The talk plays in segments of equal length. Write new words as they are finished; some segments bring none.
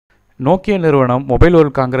Nokia நிறுவனம் mobile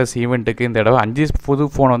world Congress ஈவெண்ட்டுக்கு இந்த தடவை 5 புது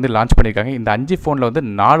ஃபோன் வந்து லான்ச் பண்ணியிருக்காங்க. இந்த 5 ஃபோனில் வந்து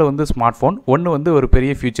 4 வந்து ஸ்மார்ட் ஃபோன், 1 வந்து ஒரு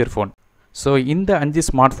பெரிய ஃபியூச்சர் ஃபோன். ஸோ இந்த 5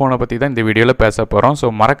 ஸ்மார்ட் ஃபோனை பற்றி தான் இந்த வீடியோவில் பேச போகிறோம். ஸோ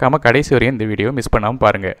மறக்காமல் கடைசி வரையும் இந்த வீடியோ மிஸ் பண்ணாமல்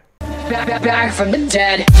பாருங்கள்.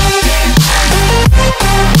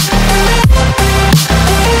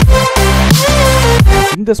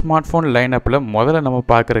 இந்த ஸ்மார்ட் ஃபோன் லைனப்பில் முதல்ல நம்ம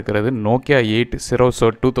பார்க்குறது நோக்கியா 8 Sirocco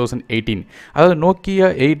 2018. அதாவது நோக்கியா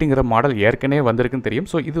 8ங்கிற மாடல் ஏற்கனவே வந்திருக்குன்னு தெரியும்.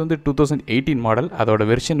 ஸோ இது வந்து 2018 மாடல். அதோட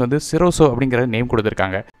வெர்ஷன் வந்து Sirocco அப்படிங்கிற நேம்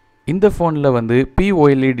கொடுத்துருக்காங்க. இந்த ஃபோனில் வந்து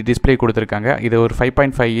POLED டிஸ்பிளே கொடுத்துருக்காங்க. இது ஒரு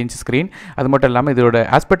 5.5 இன்ச் ஸ்க்ரீன். அது மட்டும் இல்லாமல் இதோட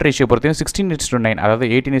ஆஸ்பெக்ட் ரேஷியோ பொறுத்தையும் 16:9, அதாவது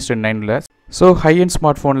 18:9. ஸோ ஹை அண்ட்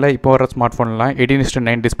ஸ்மார்ட் ஃபோனில் இப்போ வர ஸ்மார்ட் ஃபோன்லாம்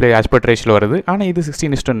 18:9 டிஸ்பிளே ஆஸ்பெக்ட் ரேஷியோவில் வருது. ஆனால் இது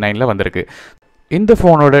 16:9 வந்திருக்கு. இந்த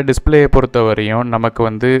ஃபோனோட டிஸ்பிளேயை பொறுத்த வரையும் நமக்கு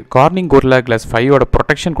வந்து கார்னிங் கொரில்லா கிளாஸ் 5ஓட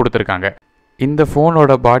ப்ரொடெக்ஷன் கொடுத்துருக்காங்க. இந்த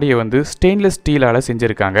ஃபோனோட பாடியை வந்து ஸ்டெயின்லெஸ் ஸ்டீலால்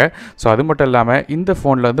செஞ்சுருக்காங்க. ஸோ அது மட்டும் இல்லாமல் இந்த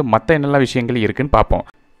ஃபோனில் வந்து மற்ற என்னெல்லாம் விஷயங்கள் இருக்குதுன்னு பார்ப்போம்.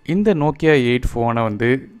 இந்த நோக்கியா 8 ஃபோனை வந்து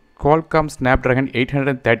Qualcomm Snapdragon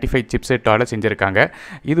 835 சிப்செட்டால் செஞ்சுருக்காங்க.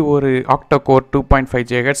 இது ஒரு octa core 2.5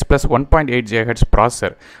 GHz plus 1.8 GHz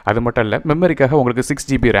processor. அது மட்டும் இல்லை, மெமரிக்காக உங்களுக்கு 6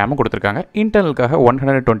 GB ரேமும் கொடுத்துருக்காங்க. இன்டர்னலுக்காக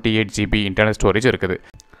 128 GB இன்டர்னல் ஸ்டோரேஜ் இருக்குது.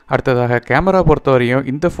 அடுத்ததாக கேமரா பொறுத்தவரையும்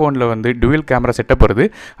இந்த ஃபோனில் வந்து டுவல் கேமரா செட்டப் வருது.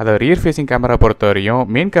 அதாவது ரியர் ஃபேஸிங் கேமரா பொறுத்தவரையும்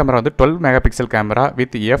மெயின் கேமரா வந்து 12 மெகாபிக்சல் கேமரா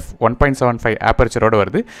வித் f1.75 ஆப்பர்ச்சரோடு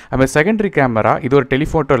வருது. அதுமாதிரி செகண்டரி கேமரா இது ஒரு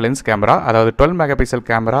டெலிஃபோட்டோ லென்ஸ் கேமரா, அதாவது 12 மெகாபிக்சல்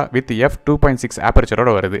கேமரா வித் f2.6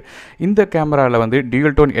 ஆப்பர்ச்சரோடு வருது. இந்த கேமராவில் வந்து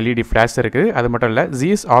டியூல் டோன் LED ஃப்ளாஷ் இருக்குது. அது மட்டும் இல்லை,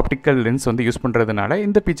 ZS ஆப்டிக்கல் லென்ஸ் வந்து யூஸ் பண்ணுறதுனால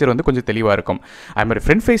இந்த பிக்சர் வந்து கொஞ்சம் தெளிவாக இருக்கும். அதுமாதிரி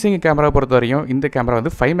ஃப்ரண்ட் ஃபேஸிங் கேமரா பொறுத்தவரையும் இந்த கேமரா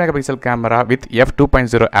வந்து 5 மெகாபிக்சல் கேமரா வித்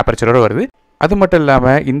f2.0 ஆப்பர்ச்சரோடு வருது. அது மட்டும்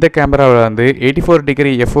இல்லாமல் இந்த கேமராவில் வந்து 84 டிகிரி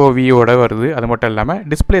FOVயோட வருது. அது மட்டும் இல்லாமல்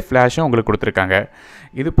டிஸ்பிளே ஃப்ளாஷும் உங்களுக்கு கொடுத்துருக்காங்க.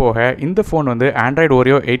 இது போக இந்த ஃபோன் வந்து ஆண்ட்ராய்டு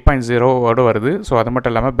ஓரியோ 8.0ஓட வருது. ஸோ அது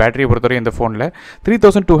மட்டும் இல்லாமல் பேட்டரியை பொறுத்தவரை இந்த ஃபோனில்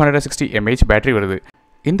 3260 mAh பேட்டரி வருது.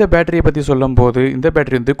 இந்த பேட்டரியை பற்றி சொல்லும்போது இந்த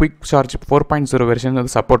பேட்டரி வந்து குயிக் சார்ஜ் 4.0 வெர்ஷன்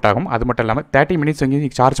வந்து சப்போர்ட் ஆகும். அது மட்டும் இல்லாமல் 30 மினிட்ஸ் வந்து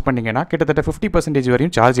நீங்கள் சார்ஜ் பண்ணிங்கன்னா கிட்டத்தட்ட 50%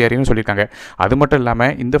 வரையும் சார்ஜ் ஏறியும் சொல்லியிருக்காங்க. அது மட்டும்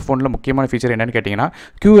இல்லாமல் இந்த ஃபோனில் முக்கியமான ஃபீச்சர் என்னென்னு கேட்டிங்கன்னா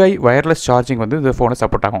QI வயர்லெஸ் சார்ஜிங் வந்து இந்த ஃபோனை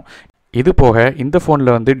சப்போர்ட் ஆகும். இது போக இந்த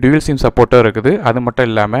ஃபோனில் வந்து டியூல் சிம் சப்போர்ட்டும் இருக்குது. அது மட்டும்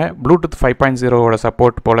இல்லாமல் ப்ளூடூத் 5.0ஓட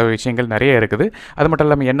சப்போர்ட் போல விஷயங்கள் நிறைய இருக்குது. அது மட்டும்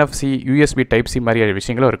இல்லாமல் NFC, USB Type-C மாதிரியான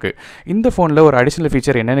விஷயங்களும் இருக்குது. இந்த ஃபோனில் ஒரு அடிஷ்னல்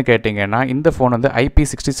ஃபீச்சர் என்னென்னு கேட்டிங்கன்னா இந்த ஃபோன் வந்து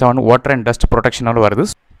IP67 வாட்டர் அண்ட் டஸ்ட் ப்ரொடெக்ஷனோடு வருது.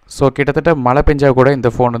 ஸோ கிட்டத்தட்ட மழை பெஞ்சால் கூட இந்த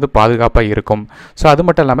ஃபோன் வந்து பாதுகாப்பாக இருக்கும். ஸோ அது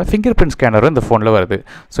மட்டும் இல்லாமல் ஃபிங்கர் பிரிண்ட் ஸ்கேனரும் இந்த ஃபோனில் வருது.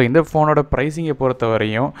 ஸோ இந்த ஃபோனோட ப்ரைஸிங்கை பொறுத்த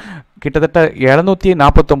வரையும் கிட்டத்தட்ட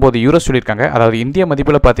 €249 சொல்லியிருக்காங்க. அதாவது இந்திய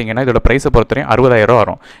மதிப்பில் பார்த்தீங்கன்னா இதோட ப்ரைஸை பொறுத்தவரையும் 60,000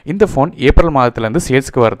 வரும். இந்த ஃபோன் ஏப்ரல் மாதத்துலேருந்து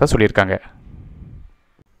சேல்ஸுக்கு வரதா சொல்லியிருக்காங்க.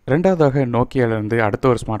 ரெண்டாவதாக நோக்கியாவிலேருந்து அடுத்த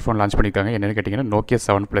ஒரு ஸ்மார்ட் ஃபோன் லான்ச் பண்ணியிருக்காங்க. என்னென்னு கேட்டிங்கன்னா நோக்கியா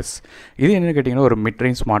 7+. இது என்னென்னு கேட்டிங்கன்னா ஒரு mid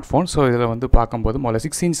range smart phone. So இதில் வந்து பார்க்கும்போது முதல்ல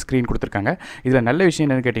 6 இன்ச் ஸ்க்ரீன் கொடுத்துருக்காங்க. இதில் நல்ல விஷயம்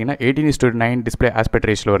என்னென்னு கேட்டிங்கன்னா 18:9 டிஸ்பிளே ஆஸ்பெக்ட்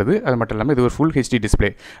ரேஷியோவில் வருது. அது மட்டும் இல்லாமல் இது ஒரு ஃபுல் HD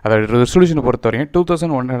டிஸ்பிளே. அதோட ரெசல்யூஷனை பொறுத்தவரையும்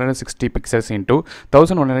 2160 பிக்சல்ஸ் இன்டூ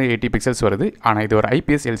 1180 பிக்சல்ஸ் வருது. ஆனால் இது ஒரு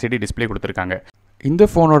IPS LCD டிஸ்பிளே கொடுத்துருக்காங்க. இந்த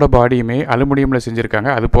ஃபோனோட பாடியுமே அலுமினியமில் செஞ்சுருக்காங்க.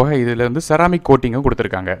 அது போக இதில் வந்து செராமிக் கோட்டிங்கும்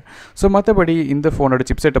கொடுத்துருக்காங்க. ஸோ மற்றபடி இந்த ஃபோனோட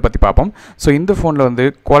சிப்செட்டை பற்றி பார்ப்போம். ஸோ இந்த ஃபோனில் வந்து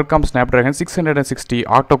Qualcomm Snapdragon 660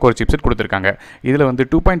 ஆக்டோகோர் சிப்செட் கொடுத்துருக்காங்க. இதில் வந்து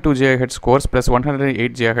 2.2 GHz கோர்ஸ் ப்ளஸ்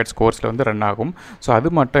 108 GHz கோர்ஸில் வந்து ரன் ஆகும். ஸோ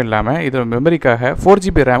அது மட்டும் இல்லாமல் இதில் மெமரிக்காக 4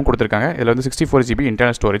 GB ரேம் கொடுத்துருக்காங்க. இதில் வந்து 64 GB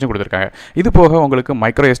இன்டர்னல் ஸ்டோரேஜும் கொடுத்துருக்காங்க. இது போக உங்களுக்கு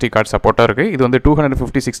மைக்ரோ SD கார்டு சப்போர்ட்டாக இருக்குது. இது வந்து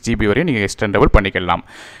 256 GB வரையும் நீங்கள் எக்ஸ்டெண்டபிள் பண்ணிக்கலாம்.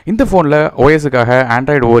 இந்த ஃபோனில் OS-க்காக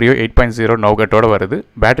ஆண்ட்ராய்டு ஓரியோ 8.0 நௌகட்டோட வருது.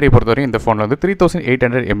 பேட்டரியை பொறுத்தவரையும் இந்த ஃபோனில் வந்து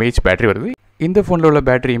 3800 mAh பேட்டரி வருது. இந்த ஃபோனில் உள்ள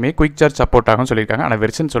பேட்டரியுமே குயிக் சார்ஜ் சப்போர்ட் ஆகும்னு சொல்லியிருக்காங்க. ஆனால்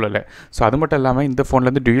வெர்ஷன் சொல்லலை. ஸோ அது மட்டும் இல்லாமல் இந்த ஃபோனில்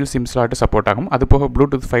வந்து டியூல் சிம் ஸ்லாட் சப்போர்ட் ஆகும். அது போக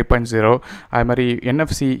ப்ளூடூத் 5.0 அது மாதிரி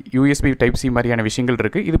NFC, USB Type-C மாதிரியான விஷயங்கள்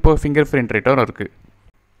இருக்குது. இது போக ஃபிங்கர் பிரிண்ட் ரேட்டும் இருக்குது.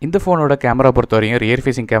 இந்த ஃபோனோட கேமரா பொறுத்தவரையும் ரியர்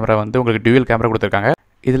ஃபேஸிங் கேமரா வந்து உங்களுக்கு டியூல் கேமரா கொடுத்துருக்காங்க.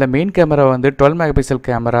 இதில் மெயின் கேமரா வந்து 12 megapixel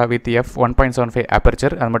camera with f1.75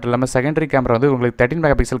 aperture. அது மட்டும் இல்லாமல் செகண்டரி கேமரா வந்து உங்களுக்கு 13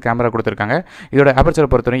 மெகாபிக்சல் கேமரா கொடுத்துருக்காங்க. இதோட ஆப்பர்ச்சரை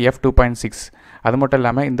பொறுத்தவரையும் f2.6. அது மட்டும்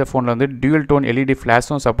இல்லாமல் இந்த ஃபோனில் வந்து டியூல் டோன் LED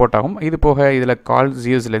ஃப்ளாஷும் சப்போர்ட் ஆகும். இது போக இதில்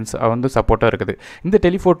ZS லென்ஸ் வந்து சப்போர்ட்டாக இருக்குது. இந்த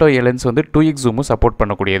டெலிஃபோட்டோ லென்ஸ் வந்து 2x ஜூமும் சப்போர்ட்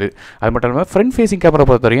பண்ணக்கூடியது. அது மட்டும் இல்லாமல் ஃப்ரண்ட் ஃபேஸிங் கேமரா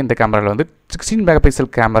பொறுத்தவரையும் இந்த கேமராவில் வந்து 16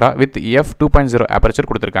 megapixel camera with f2.0 aperture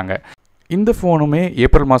கொடுத்துருக்காங்க. இந்த ஃபோனுமே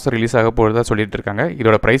ஏப்ரல் மாதம் ரிலீஸ் ஆக போகிறதா சொல்லிட்டு இருக்காங்க.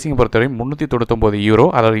 இதோட ப்ரைஸிங் பொறுத்தவரை €399.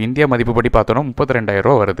 அதாவது இந்தியா மதிப்புப்படி பார்த்தோன்னா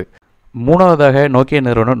 $32,000 வருது. மூணாவதாக நோக்கியா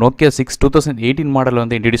நிறுவனம் நோக்கியா 6 2018 மாடல்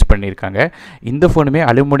வந்து இன்ட்ரடியூஸ் பண்ணியிருக்காங்க. இந்த ஃபோனுமே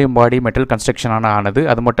அலுமினியம் பாடி மெட்டல் கன்ஸ்ட்ரக்ஷனான ஆனது.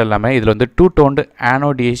 அது மட்டும் இல்லாமல் இதில் வந்து 2 டோன்டு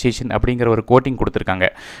ஆனோடியேஷன் அப்படிங்கிற ஒரு கோட்டிங் கொடுத்துருக்காங்க.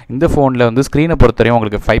 இந்த ஃபோனில் வந்து ஸ்க்ரீனை பொறுத்தவரையும்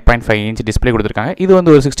உங்களுக்கு 5.5 இன்ச் டிஸ்பிளே கொடுத்துருக்காங்க. இது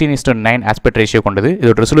வந்து ஒரு 16:9 ஆஸ்பெக்ட் ரேஷியோ கொண்டது.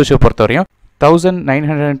 இதோட ரெசல்யூஷன் பொறுத்தவரையும்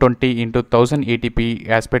 1920 x 1080p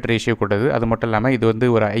ஆஸ்பெக்ட் ரேஷியோ கொண்டது. அது மட்டும் இல்லாமல் இது வந்து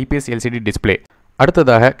ஒரு IPS LCD டிஸ்பிளே.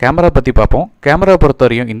 அடுத்ததாக கேமரா பற்றி பார்ப்போம். கேமரா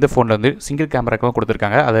பொறுத்தவரையும் இந்த ஃபோனில் வந்து சிங்கிள் கேமராக்கும்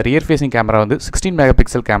கொடுத்துருக்காங்க. அது ரியர் ஃபேசிங் கேமரா வந்து 16 mega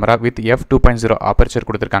pixel camera with f2.0 aperture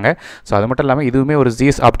கொடுத்துருக்காங்க. ஸோ அது மட்டும் இல்லாமல் இதுவுமே ஒரு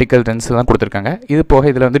ஜிஎஸ் ஆப்டிக்கல் லென்ஸ் தான் கொடுத்துருக்காங்க. இது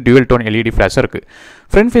போக இதில் வந்து டியூவல் டோன் எல்இடி ஃப்ளாஷும் இருக்குது.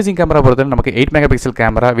 ஃப்ரண்ட் ஃபேசிங் கேமரா பொறுத்தவரை நமக்கு 8 mega pixel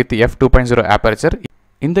camera with f2.0 aperture.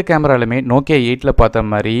 இந்த கேமராலுமே நோக்கியா 8ல் பார்த்த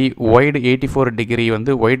மாதிரி ஒய்டு 84 டிகிரி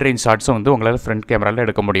வந்து ஒய்ட் ரேஞ்ச் ஷாட்ஸும் வந்து உங்களால் ஃப்ரண்ட் கேமராவில்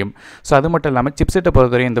எடுக்க முடியும். ஸோ அது மட்டும் இல்லாமல் சிப்செட்டை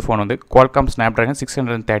பொறுத்தவரை இந்த ஃபோன் வந்து Qualcomm Snapdragon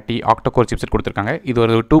 630 ஆக்டோகோர் சிப்செட் கொடுத்துருக்காங்க. இது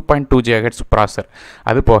ஒரு 2.2 GHz ப்ராசர்.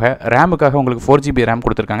 அது போக ரேமுக்காக உங்களுக்கு 4GB ரேம்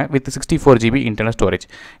கொடுத்துருக்காங்க வித் 64GB இன்டர்னல் ஸ்டோரேஜ்.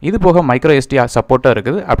 இது போக மைக்ரோ SD சப்போர்ட்டாக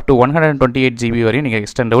இருக்குது. அப் டு 128GB வரையும் நீங்கள்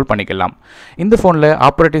எக்ஸ்டெண்டபிள் பண்ணிக்கலாம். இந்த ஃபோனில்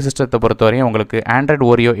ஆப்ரேட்டிங் சிஸ்டத்தை பொறுத்தவரையும் உங்களுக்கு Android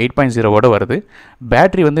Oreo 8.0 வருது.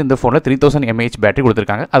 பேட்டரி வந்து இந்த ஃபோனில் 3000 mAh பேட்டரி கொடுத்துருக்காங்க.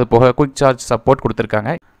 அது போக குயிக் சார்ஜ் சப்போர்ட் கொடுத்துருக்காங்க.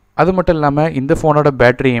 அது மட்டும் இல்லாமல் இந்த ஃபோனோட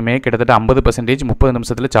பேட்டரியுமே கிட்டத்தட்ட 50% 30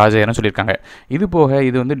 நிமிஷத்தில் சார்ஜ் ஆயிரும் சொல்லியிருக்காங்க. இது போக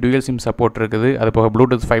இது வந்து டூயல் சிம் சப்போர்ட் இருக்குது. அது போக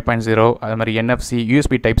ப்ளூடூத் 5.0 அது மாதிரி NFC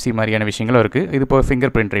USB Type C மாதிரியான விஷயங்களும் இருக்குது. இது போக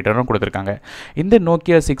ஃபிங்கர் பிரிண்ட் ரீடரும் கொடுத்துருக்காங்க. இந்த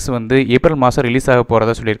நோக்கியா 6 வந்து ஏப்ரல் மாதம் ரிலீஸ் ஆக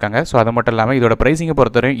போகிறதா சொல்லியிருக்காங்க. ஸோ அது மட்டும் இல்லாமல் இதோட ப்ரைஸிங்கை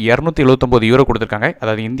பொறுத்தவரை €279 கொடுத்துருக்காங்க.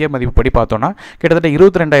 அதாவது இந்திய மதிப்புப்படி பார்த்தோன்னா கிட்டத்தட்ட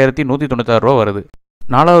 22,196 வருது.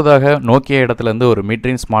 நாலாவதாக நோக்கியா இடத்துலேருந்து ஒரு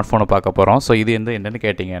மிட்ரேஞ்ச் ஸ்மார்ட் ஃபோனை பார்க்க போகிறோம். ஸோ இது வந்து என்னென்னு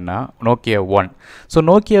கேட்டிங்கன்னா நோக்கியா 1. ஸோ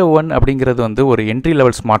நோக்கியா 1 அப்படிங்கிறது வந்து ஒரு என்ட்ரி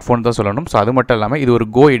லெவல் ஸ்மார்ட் ஃபோன் தான் சொல்லணும். ஸோ அது மட்டும் இல்லாமல் இது ஒரு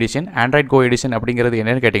Go edition. Android Go edition அப்படிங்கிறது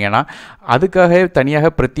என்னென்னு கேட்டிங்கன்னா அதுக்காக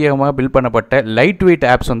தனியாக பிரத்யேகமாக பில்ட் பண்ணப்பட்ட லைட் வெயிட்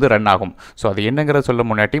ஆப்ஸ் வந்து ரன் ஆகும். ஸோ அது என்னங்கிறத சொல்ல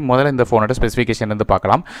முன்னாடி முதல்ல இந்த ஃபோனோட ஸ்பெசிஃபிகேஷன் வந்து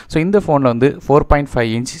பார்க்கலாம். ஸோ இந்த ஃபோனில் வந்து 4.5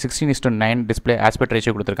 இன்ச் 16:9 டிஸ்பிளே ஆஸ்பெக்ட்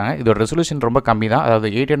ரேஷியோ கொடுத்துருக்காங்க. இதோட ரெசல்யூஷன் ரொம்ப கம்மி தான். அதாவது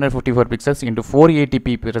 854 பிக்சல்ஸ் இன்ட்டு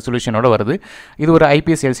 480p ரெசல்யூஷனோட வருது. இது ஒரு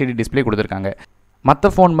IPS LCD டிஸ்பிளே கொடுத்துருக்காங்க. மற்ற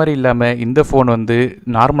ஃபோன் மாதிரி இல்லாமல் இந்த ஃபோன் வந்து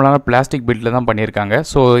நார்மலான பிளாஸ்டிக் பில்டில் தான் பண்ணியிருக்காங்க.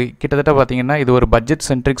 ஸோ கிட்டத்தட்ட பார்த்தீங்கன்னா இது ஒரு பட்ஜெட்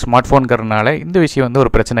சென்ட்ரிக் ஸ்மார்ட் ஃபோனுங்கிறதுனால இந்த விஷயம் வந்து ஒரு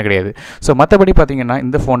பிரச்சனை கிடையாது. ஸோ மற்றபடி பார்த்தீங்கன்னா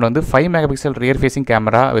இந்த ஃபோன் வந்து 5 mega pixel rear facing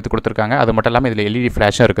camera with கொடுத்துருக்காங்க. அது மட்டும் இல்லாமல் இதில் LED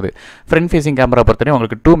ஃப்ளாஷும் இருக்குது. ஃப்ரண்ட் ஃபேசிங் கேமரா பொறுத்தவரை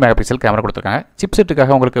உங்களுக்கு 2 மெகா பிக்சல் கேமரா கொடுத்துருக்காங்க.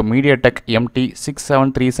 சிப்செட்டுக்காக உங்களுக்கு MediaTek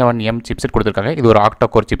MT6737M சிப்செட் கொடுத்துருக்காங்க. இது ஒரு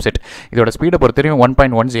ஆக்டோகோர் சிப்செட். இதோட ஸ்பீடை பொறுத்தவரையும்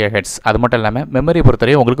 1.1 GHz. அது மட்டும் இல்லாமல் மெமரி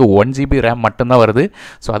பொறுத்தவரையும் உங்களுக்கு 1GB ரேம் மட்டும்தான் வருது.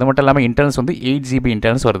 ஸோ அது மட்டும் இல்லாமல் இன்டர்னல்ஸ் வந்து 8GB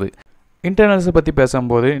இன்டர்னல்ஸ் வருது. இன்டர்னல்ஸை பற்றி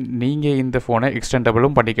பேசும்போது நீங்கள் இந்த ஃபோனை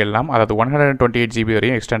எக்ஸ்டெண்டபிளும் பண்ணிக்கலாம். அதாவது 128GB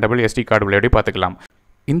வரையும் எக்ஸ்டெண்டபிள் SD கார்டு விளையாடி பார்த்துக்கலாம்.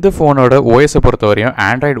 இந்த ஃபோனோட ஓஎஸை பொறுத்தவரையும்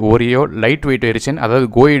Android Oreo light weight edition, அதாவது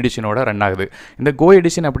கோ எடிஷனோட ரன் ஆகுது. இந்த கோ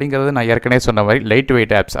எடிஷன் அப்படிங்கிறது நான் ஏற்கனவே சொன்ன மாதிரி லைட்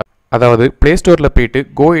வெயிட் ஆப்ஸ். அதாவது ப்ளே ஸ்டோரில் போய்ட்டு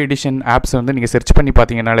கோ எடிஷன் ஆப்ஸ் வந்து நீங்கள் சர்ச் பண்ணி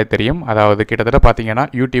பார்த்தீங்கன்னாலே தெரியும். அதாவது கிட்டத்தட்ட பார்த்தீங்கன்னா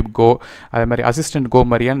யூடியூப் கோ, அது மாதிரி அசிஸ்டன்ட் கோ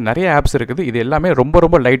மாதிரியான நிறைய ஆப்ஸ் இருக்குது. இது எல்லாமே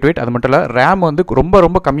ரொம்ப லைட் வெயிட். அது மட்டும் இல்லை ரேம் வந்து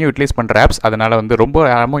ரொம்ப கம்மியாக யூட்டிலைஸ் பண்ணுற ஆப்ஸ். அதனால் வந்து ரொம்ப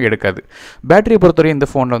ரேமும் எடுக்காது. பேட்டரியை பொறுத்தவரை இந்த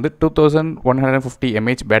ஃபோனில் வந்து 2150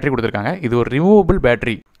 mAh பேட்டரி கொடுத்துருக்காங்க. இது ஒரு ரிமூவபிள்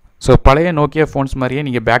பேட்டரி. ஸோ பழைய நோக்கியா ஃபோன்ஸ் மாதிரியே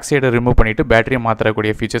நீங்கள் பேக் சைடை ரிமூவ் பண்ணிவிட்டு பேட்டரியை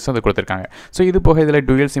மாற்றக்கூடிய ஃபீச்சர்ஸும் அது கொடுத்துருக்காங்க. ஸோ இது போக இதில்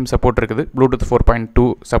டூயல் சிம் சப்போர்ட் இருக்குது. ப்ளூடூத் 4.2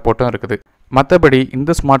 சப்போர்ட்டும் இருக்குது. மற்றபடி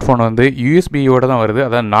இந்த ஸ்மார்ட் ஃபோன் வந்து USB-யோடு தான் வருது.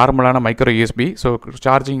 அதாவது நார்மலான மைக்ரோ USB. ஸோ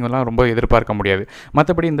சார்ஜிங்லாம் ரொம்ப எதிர்பார்க்க முடியாது.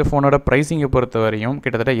 மற்றபடி இந்த ஃபோனோட ப்ரைஸிங்கை பொறுத்த வரையும்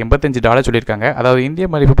கிட்டத்தட்ட $85 சொல்லியிருக்காங்க. அதாவது இந்திய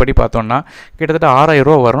மதிப்புப்படி பார்த்தோன்னா கிட்டத்தட்ட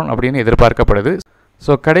 ₹6000 வரும் அப்படின்னு எதிர்பார்க்கப்படுது.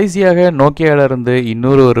 ஸோ கடைசியாக நோக்கியாவிலேருந்து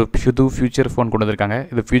இன்னொரு புது ஃபியூச்சர் ஃபோன் கொண்டு வந்திருக்காங்க.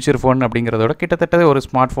 இது ஃபியூச்சர் ஃபோன் அப்படிங்கிறதோட கிட்டத்தட்ட ஒரு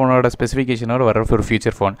ஸ்மார்ட் ஃபோனோட ஸ்பெசிஃபிகேஷனோட வர ஒரு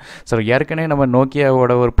ஃபியூச்சர் ஃபோன். ஸோ ஏற்கனவே நம்ம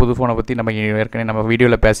நோக்கியாவோட ஒரு புது ஃபோனை பற்றி நம்ம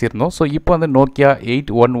வீடியோவில் பேசியிருந்தோம். ஸோ இப்போ வந்து நோக்கியா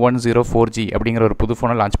 8110 4G அப்படிங்கிற ஒரு புது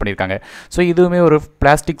ஃபோனை லான்ச் பண்ணியிருக்காங்க. ஸோ இதுவுமே ஒரு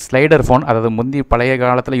பிளாஸ்டிக் ஸ்லைடர் ஃபோன். அதாவது முந்தி பழைய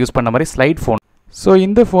காலத்தில் யூஸ் பண்ண மாதிரி ஸ்லைட் ஃபோன். ஸோ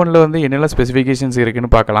இந்த ஃபோனில் வந்து என்னெல்லாம் ஸ்பெசிஃபிகேஷன்ஸ் இருக்குதுன்னு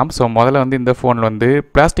பார்க்கலாம். ஸோ முதல்ல வந்து இந்த ஃபோன் வந்து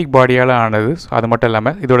பிளாஸ்டிக் பாடியால் ஆனது. அது மட்டும்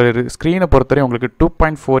இல்லாமல் இதோட ஸ்க்ரீனை பொறுத்தவரை உங்களுக்கு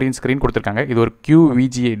 2.4 இன்ச் ஸ்க்ரீன் கொடுத்துருக்காங்க. இது ஒரு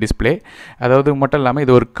QVGA டிஸ்பிளே. அதாவது மட்டும் இல்லாமல்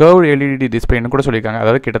இது ஒரு கர்வ் LED டிஸ்பிளேன்னு கூட சொல்லியிருக்காங்க.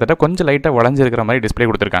 அதாவது கிட்டத்தட்ட கொஞ்சம் லைட்டாக வளைஞ்சிருக்கிற மாதிரி டிஸ்பிளே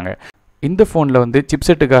கொடுத்துருக்காங்க. இந்த ஃபோனில் வந்து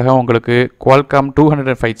சிப்செட்டுக்காக உங்களுக்கு Qualcomm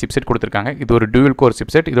 205 சிப்செட் கொடுத்துருக்காங்க. இது ஒரு டியூவல் கோர்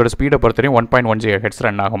சிப்செட். இதோட ஸ்பீடை பொறுத்தவரையும் 1.1 GHz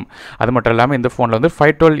ரன் ஆகும். அது மட்டும் இல்லாமல் இந்த ஃபோனில் வந்து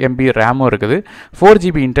 512 MB ரேமும் இருக்குது.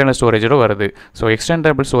 4GB இன்டர்னல் ஸ்டோரேஜோட வருது. ஸோ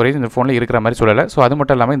எக்ஸ்டெண்டபிள் ஸ்டோரேஜ் இந்த ஃபோனில் இருக்கிற மாதிரி சொல்லலை. ஸோ அது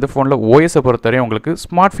மட்டும் இல்லாமல் இந்த ஃபோனில் OSஐ பொறுத்தவரையும் உங்களுக்கு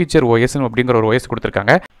ஸ்மார்ட் ஃபீச்சர் OS அப்படிங்கிற ஒரு OS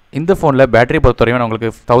கொடுத்துருக்காங்க. இந்த ஃபோனில் பேட்டரி பொறுத்தவரையும் உங்களுக்கு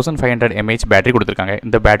 1500 mAh பேட்டரி கொடுத்துருக்காங்க.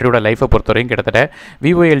 இந்த பேட்டரியோட லைஃபை பொறுத்தவரையும் கிட்டத்தட்ட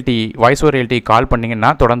VoLTE வாய்ஸ் ஓவர் LTE கால் பண்ணிங்கன்னா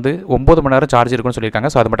தொடர்ந்து 9 மணி நேரம் சார்ஜ் இருக்குன்னு சொல்லியிருக்காங்க.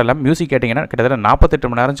 ஸோ அது மட்டும் இல்லாமல் மியூசிக் கேட்டிங்கன்னா கிட்டத்தட்ட 48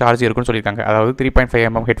 மணி நேரம் சார்ஜ் இருக்குன்னு சொல்லியிருக்காங்க. அதாவது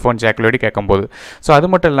 3.5mm ஹெட்ஃபோன் ஜாக்லோடி கேட்கும்போது. ஸோ அது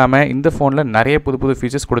மட்டும் இல்லாமல் இந்த ஃபோனில் நிறைய புது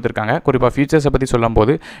ஃபீச்சர்ஸ் கொடுத்துருக்காங்க. குறிப்பாக ஃபீச்சர்ஸை பற்றி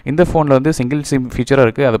சொல்லும்போது இந்த ஃபோனில் வந்து சிங்கிள் சிம் ஃபீச்சரும்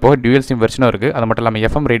இருக்குது. அது போக டியூயல் சிம் வெர்ஷனும் இருக்குது. அது மட்டும் இல்லாமல்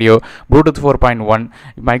FM radio, Bluetooth 4.1,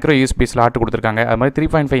 micro USB slot கொடுத்துருக்காங்க. அது மாதிரி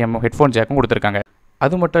 3.5mm ஹெட்ஃபோன் ஜாக்கும் கொடுத்துருக்காங்க.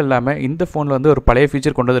 அது மட்டும் இல்லாமல் இந்த ஃபோனில் வந்து ஒரு பழைய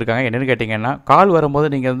ஃபீச்சர் கொண்டு வந்திருக்காங்க. என்னென்னு கேட்டிங்கன்னா, கால் வரும்போது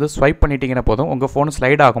நீங்கள் வந்து ஸ்வைப் பண்ணிட்டீங்கன்னா போதும் உங்கள் ஃபோன்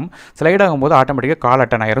ஸ்லைட் ஆகும்போது ஆட்டோமேட்டிக்காக கால்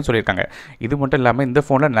அட்டன் ஆயிரும் சொல்லியிருக்காங்க. இது மட்டும் இல்லாமல் இந்த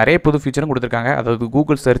ஃபோனில் நிறைய புது ஃபீச்சரும் கொடுத்துருக்காங்க. அதாவது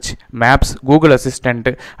Google search, maps, Google assistant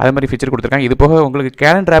அது மாதிரி ஃபீச்சர் கொடுத்துருக்காங்க. இது போக உங்களுக்கு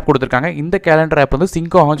கேலண்டர் ஆப் கொடுத்துருக்காங்க. இந்த கேலண்டர் ஆப் வந்து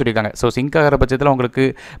சிங்க் ஆகும்னு சொல்லியிருக்காங்க. ஸோ சிங்க் ஆகிற பட்சத்தில் உங்களுக்கு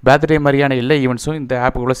பர்த்டே மாதிரியான எல்லா ஈவெண்ட்ஸும் இந்த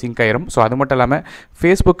ஆப்புக்குள்ளே சிங்க் ஆயிரும். ஸோ அது மட்டும் இல்லாமல்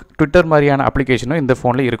ஃபேஸ்புக், ட்விட்டர் மாதிரியான அப்ளிகேஷனும் இந்த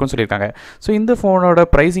ஃபோனில் இருக்குன்னு சொல்லியிருக்காங்க. ஸோ இந்த ஃபோனோட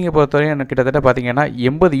ப்ரைஸிங்கை பொறுத்தவரையும் எனக்கு கிட்டத்தட்ட பார்த்தீங்கன்னா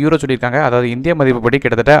 €80 சொல்லியிருக்காங்க. அதாவது இந்திய மதிப்புப்படி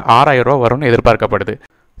கிட்டத்தட்ட ₹6000 வரும்னு எதிர்பார்க்கப்படுது.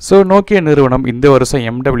 ஸோ நோக்கியா நிறுவனம் இந்த வருஷம்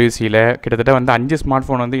MWCயில் கிட்டத்தட்ட வந்து 5 ஸ்மார்ட்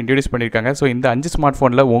ஃபோன் வந்து இன்ட்ரடியூஸ் பண்ணியிருக்காங்க. ஸோ இந்த 5 ஸ்மார்ட்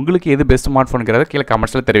ஃபோனில் உங்களுக்கு எது பெஸ்ட் ஸ்மார்ட் ஃபோனுங்கிறத கீழே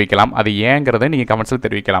கமெண்ட்ஸில் தெரிவிக்கலாம். அது ஏங்கிறத நீங்கள் கமெண்ட்ஸில்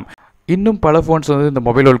தெரிவிக்கலாம். இன்னும் பல ஃபோன்ஸ் வந்து இந்த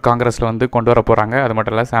மொபைல் வேர்ல்ட் காங்கிரஸில் வந்து கொண்டு வர போகிறாங்க. அது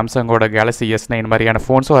மட்டும் இல்லை சாம்சங்கோட கேலக்ஸி S9 மாதிரியான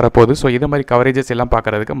ஃபோன்ஸும் வரப்போகுது. ஸோ இது மாதிரி கவரேஜஸ் எல்லாம்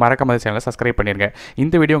பார்க்குறதுக்கு மறக்காம சேனலை சப்ஸ்கிரைப் பண்ணிடுங்க.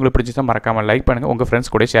 இந்த வீடியோ உங்களுக்கு பிடிச்சிருந்தா மறக்காமல் லைக் பண்ணுங்கள், உங்கள்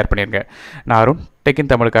ஃப்ரெண்ட்ஸ் கூட ஷேர் பண்ணிடுங்க. நான் அருண் டெக்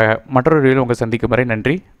இன் தமிழுக்காக மற்றொரு வீடியோவில் உங்களை சந்திக்கும் வரை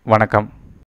நன்றி, வணக்கம்.